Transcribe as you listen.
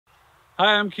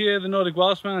Hi, I'm Kia, the Nordic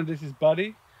Welshman, and this is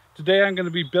Buddy. Today I'm going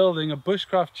to be building a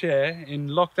bushcraft chair in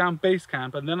lockdown base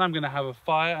camp, and then I'm going to have a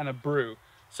fire and a brew.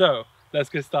 So, let's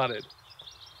get started.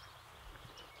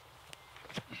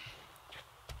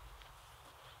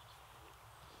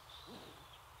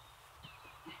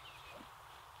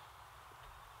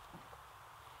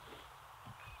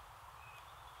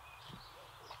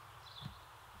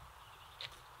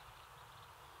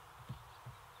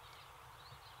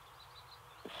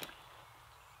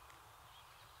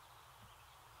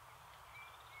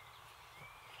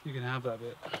 You can have that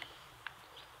bit.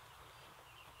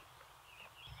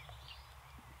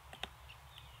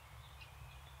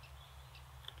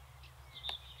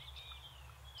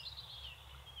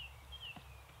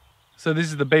 So this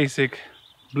is the basic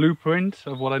blueprint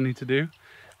of what I need to do.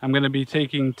 I'm going to be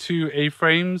taking two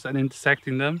A-frames and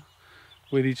intersecting them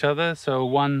with each other. So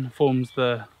one forms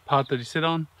the part that you sit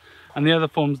on and the other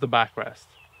forms the backrest.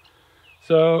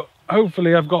 So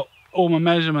hopefully I've got all my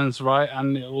measurements right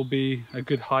and it will be a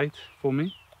good height for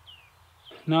me.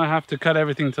 Now I have to cut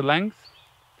everything to length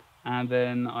and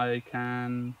then I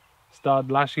can start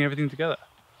lashing everything together,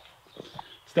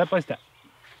 step by step.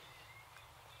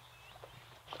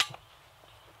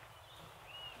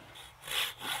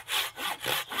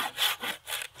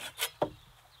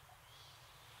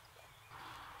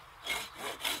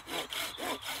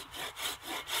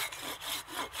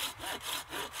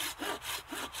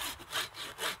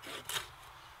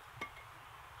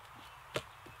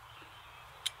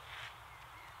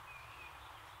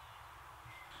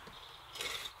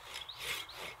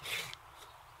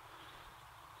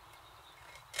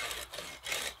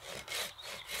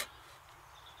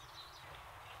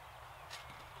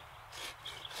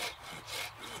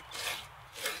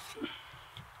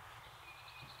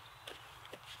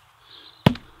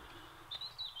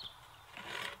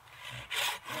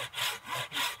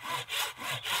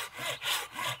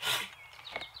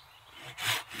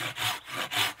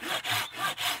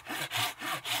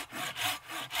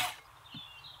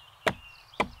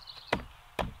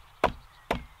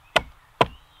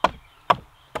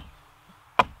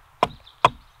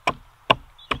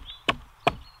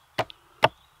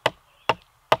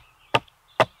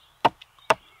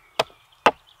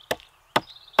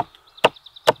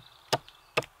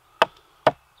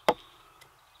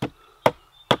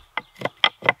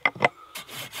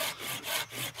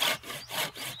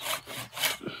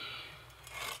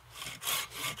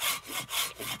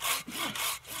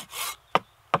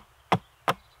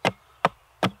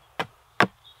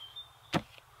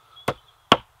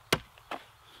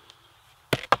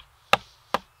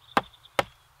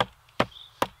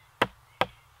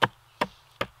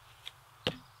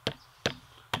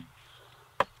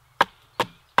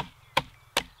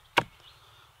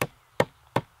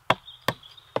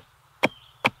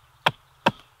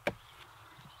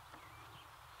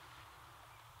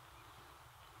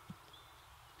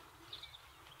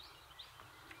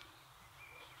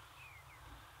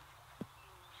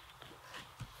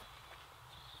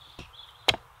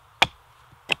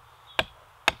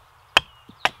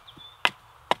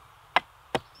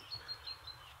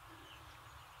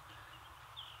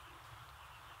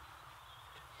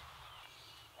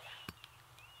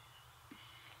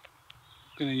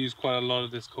 I'm going to use quite a lot of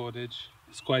this cordage.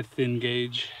 It's quite thin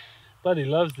gauge. Buddy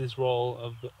loves this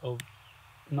roll of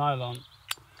nylon,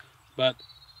 but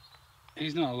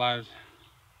he's not allowed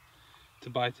to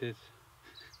bite it,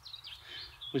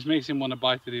 which makes him want to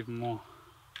bite it even more.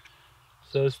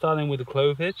 So starting with the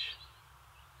clove hitch.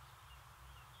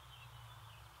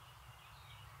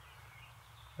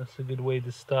 That's a good way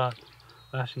to start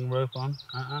lashing rope on.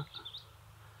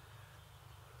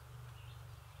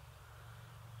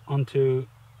 Onto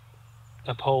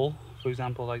a pole, for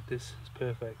example, like this is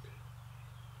perfect.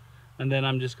 And then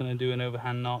I'm just going to do an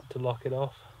overhand knot to lock it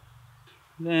off.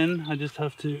 Then I just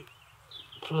have to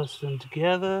press them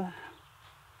together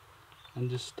and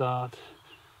just start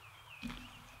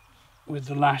with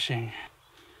the lashing.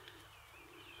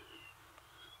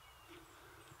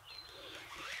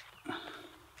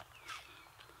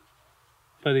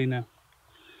 Buddy, no.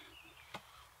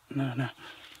 No.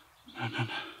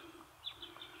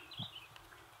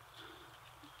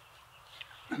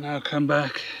 And now come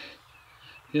back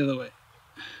the other way.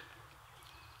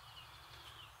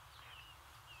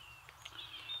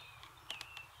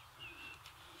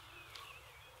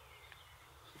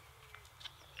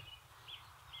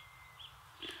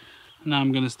 Now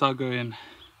I'm going to start going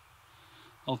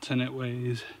alternate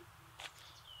ways.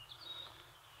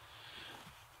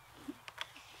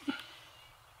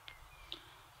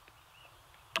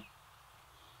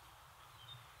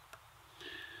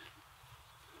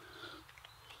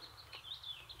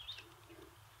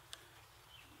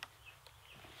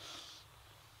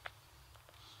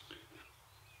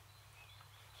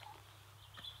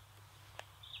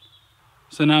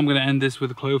 So now I'm going to end this with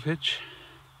a clove hitch.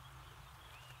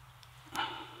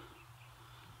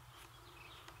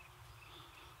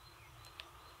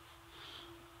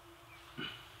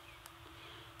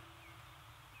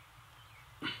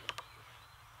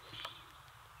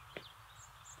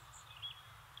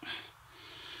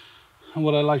 And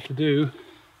what I like to do,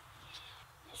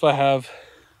 if I have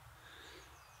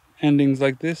endings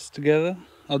like this together,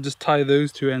 I'll just tie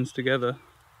those two ends together,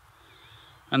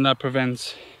 and that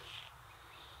prevents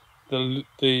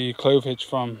the clove hitch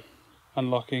from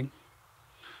unlocking.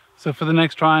 So for the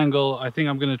next triangle, I think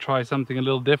I'm going to try something a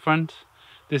little different.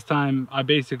 This time I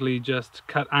basically just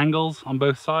cut angles on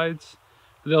both sides,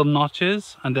 little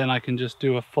notches, and then I can just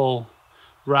do a full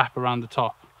wrap around the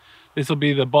top. This will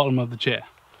be the bottom of the chair.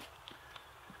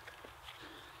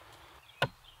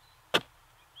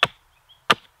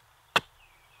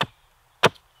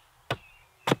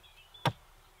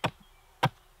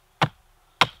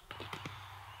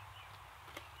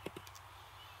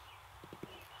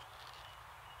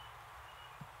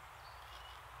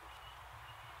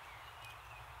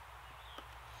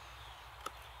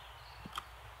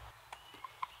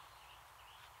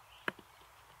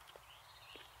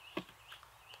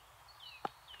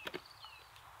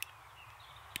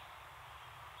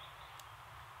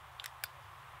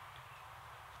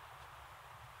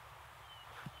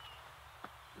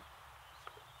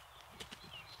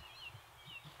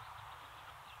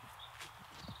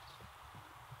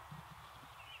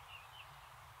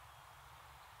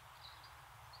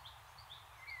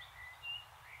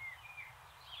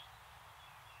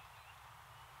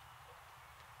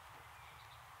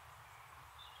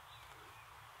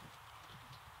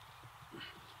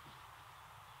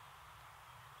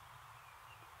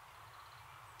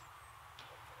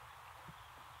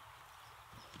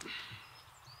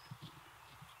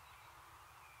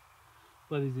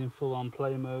 Buddy's in full-on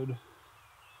play mode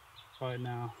right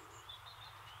now.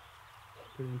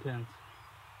 Pretty intense.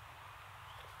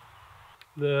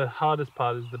 The hardest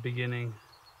part is the beginning,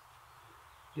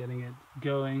 getting it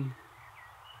going.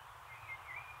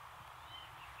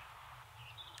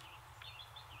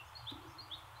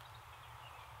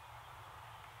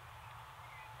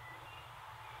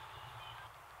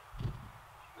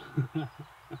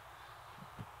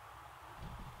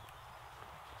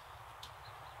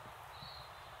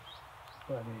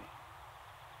 Buddy.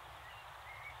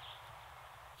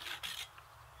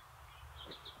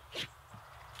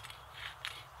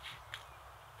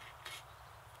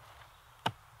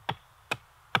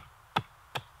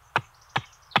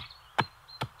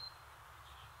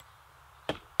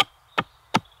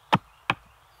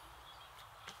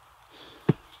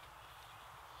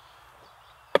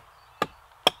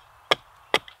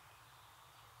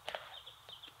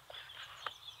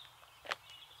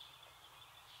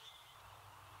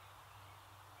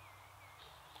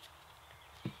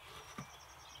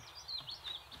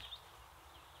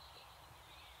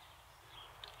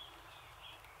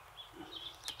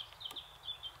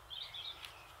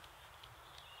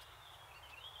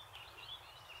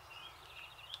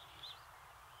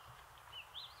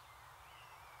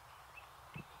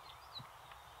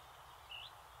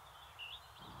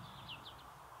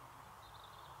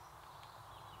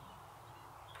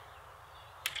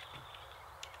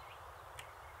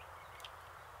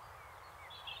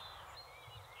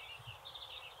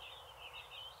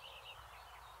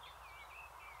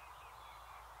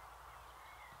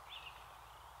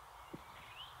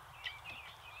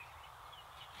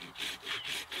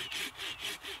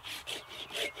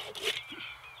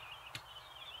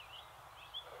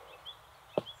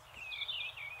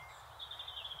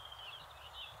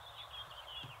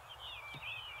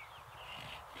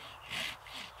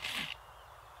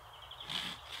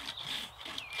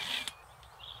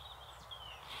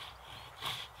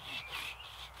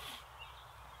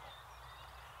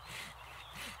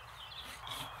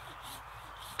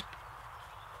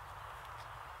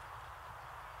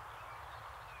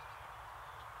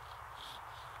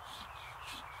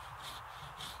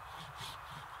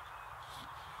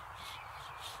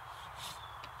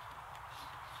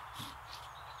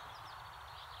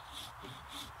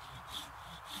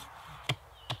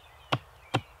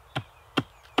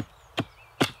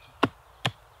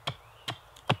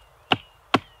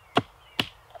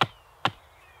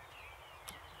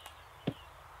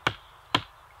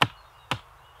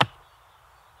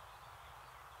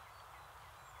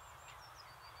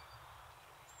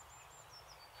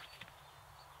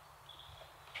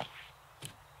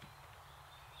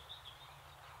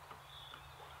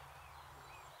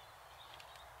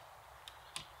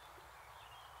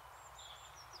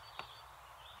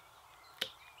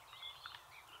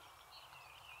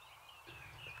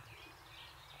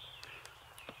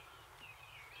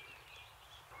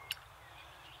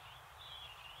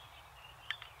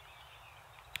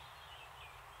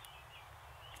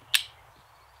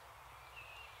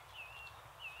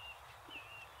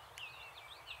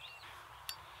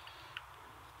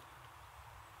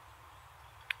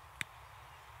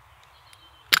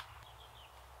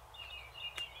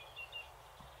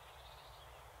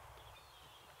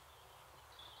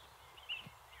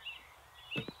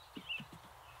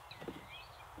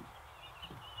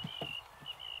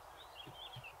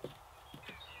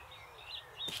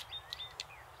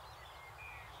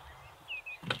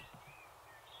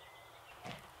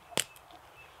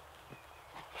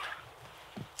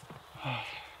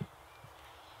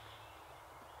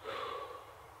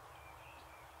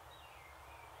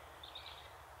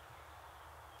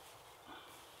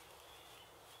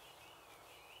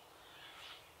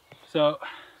 So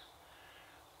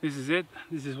this is it.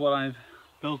 This is what I've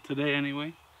built today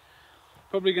anyway.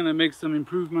 Probably going to make some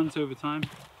improvements over time.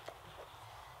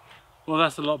 Well,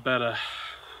 that's a lot better.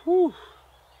 Whew.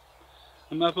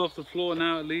 I'm up off the floor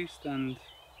now at least, and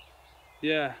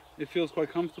yeah, it feels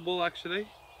quite comfortable actually.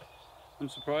 I'm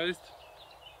surprised.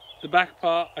 The back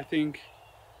part I think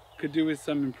could do with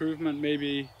some improvement.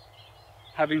 Maybe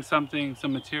having some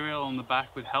material on the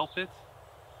back would help it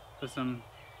for some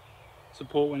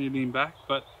support when you lean back,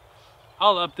 but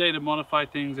I'll update and modify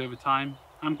things over time.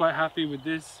 I'm quite happy with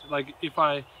this. Like if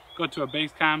I got to a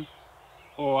base camp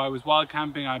or I was wild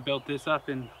camping, I built this up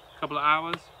in a couple of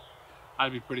hours,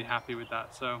 I'd be pretty happy with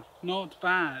that. So not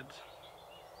bad.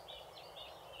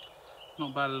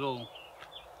 Not bad at all.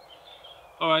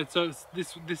 Alright, so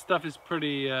this stuff is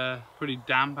pretty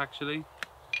damp actually.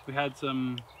 We had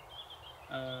some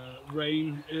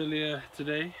rain earlier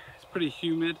today. It's pretty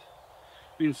humid,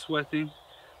 been sweating,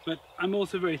 but I'm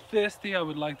also very thirsty. I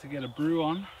would like to get a brew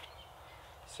on,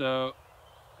 so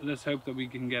let's hope that we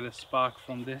can get a spark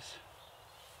from this.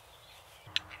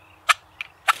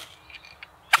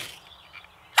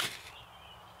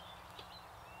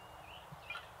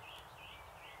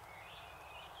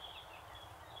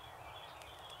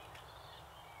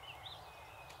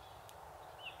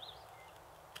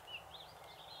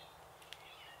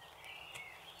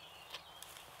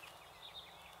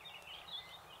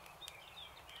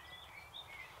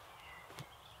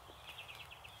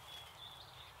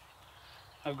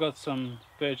 I've got some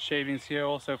bird shavings here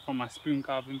also from my spoon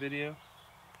carving video,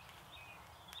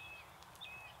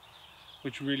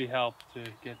 which really helped to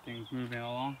get things moving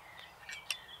along.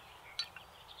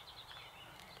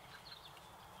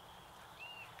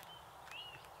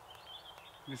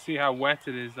 You can see how wet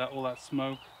it is, that all that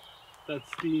smoke, that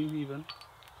steam even.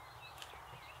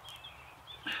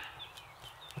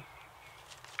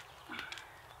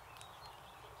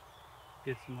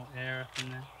 Get some more air up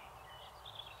in there.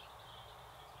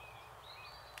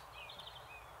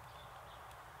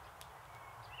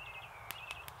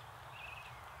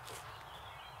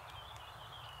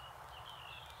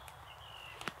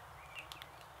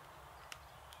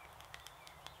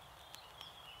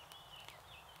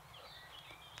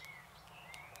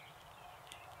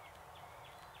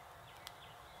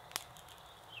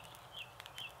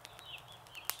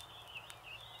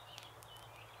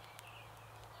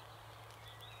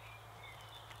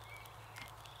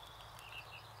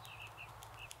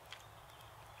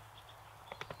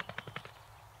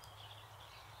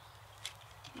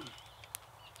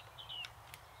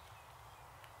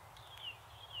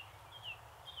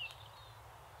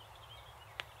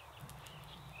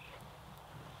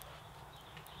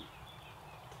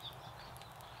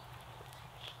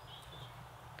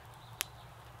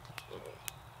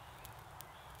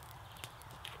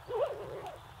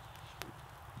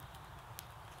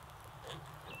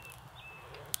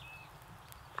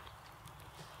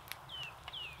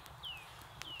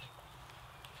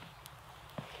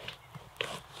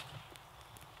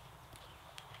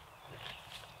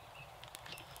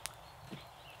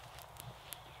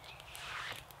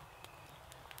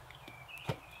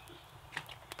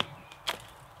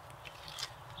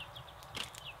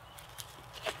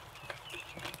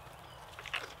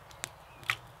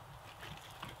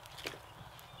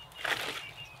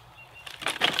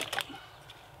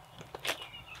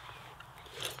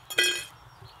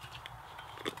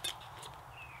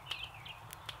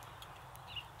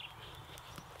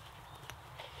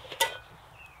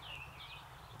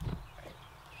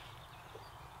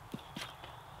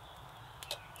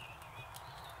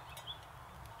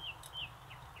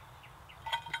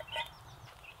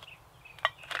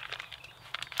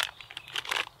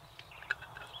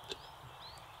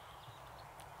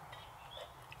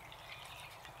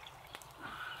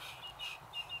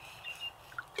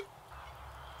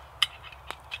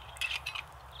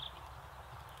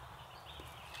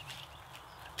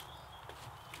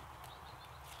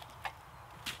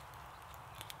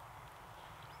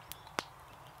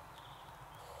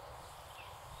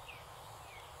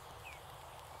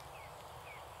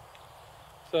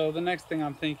 So the next thing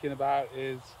I'm thinking about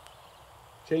is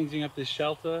changing up this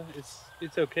shelter.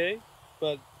 It's okay,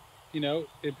 but you know,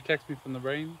 it protects me from the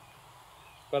rain.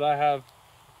 But I have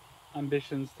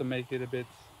ambitions to make it a bit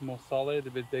more solid,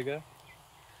 a bit bigger.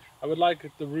 I would like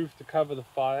the roof to cover the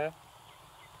fire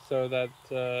so that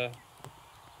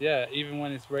yeah, even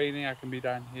when it's raining I can be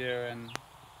down here and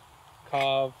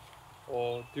carve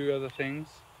or do other things.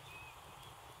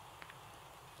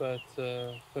 But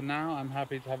for now I'm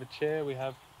happy to have a chair. We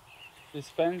have this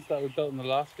fence that we built in the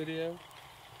last video.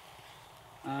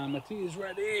 My tea is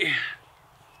ready.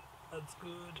 That's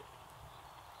good.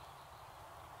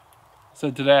 So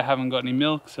today I haven't got any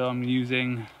milk, so I'm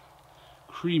using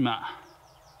creamer.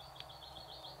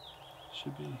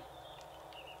 Should be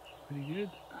pretty good.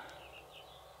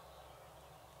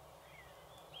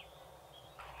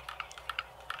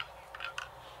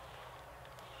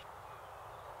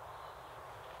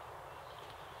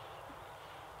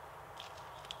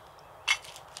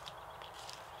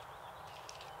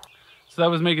 So that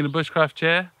was making a bushcraft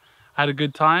chair. I had a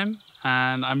good time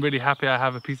and I'm really happy I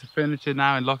have a piece of furniture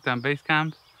now in lockdown base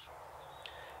camp.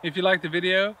 If you liked the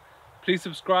video, please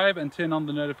subscribe and turn on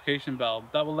the notification bell.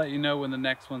 That will let you know when the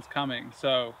next one's coming.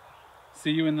 So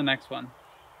see you in the next one.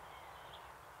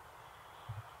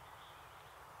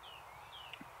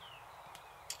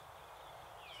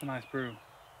 It's a nice brew.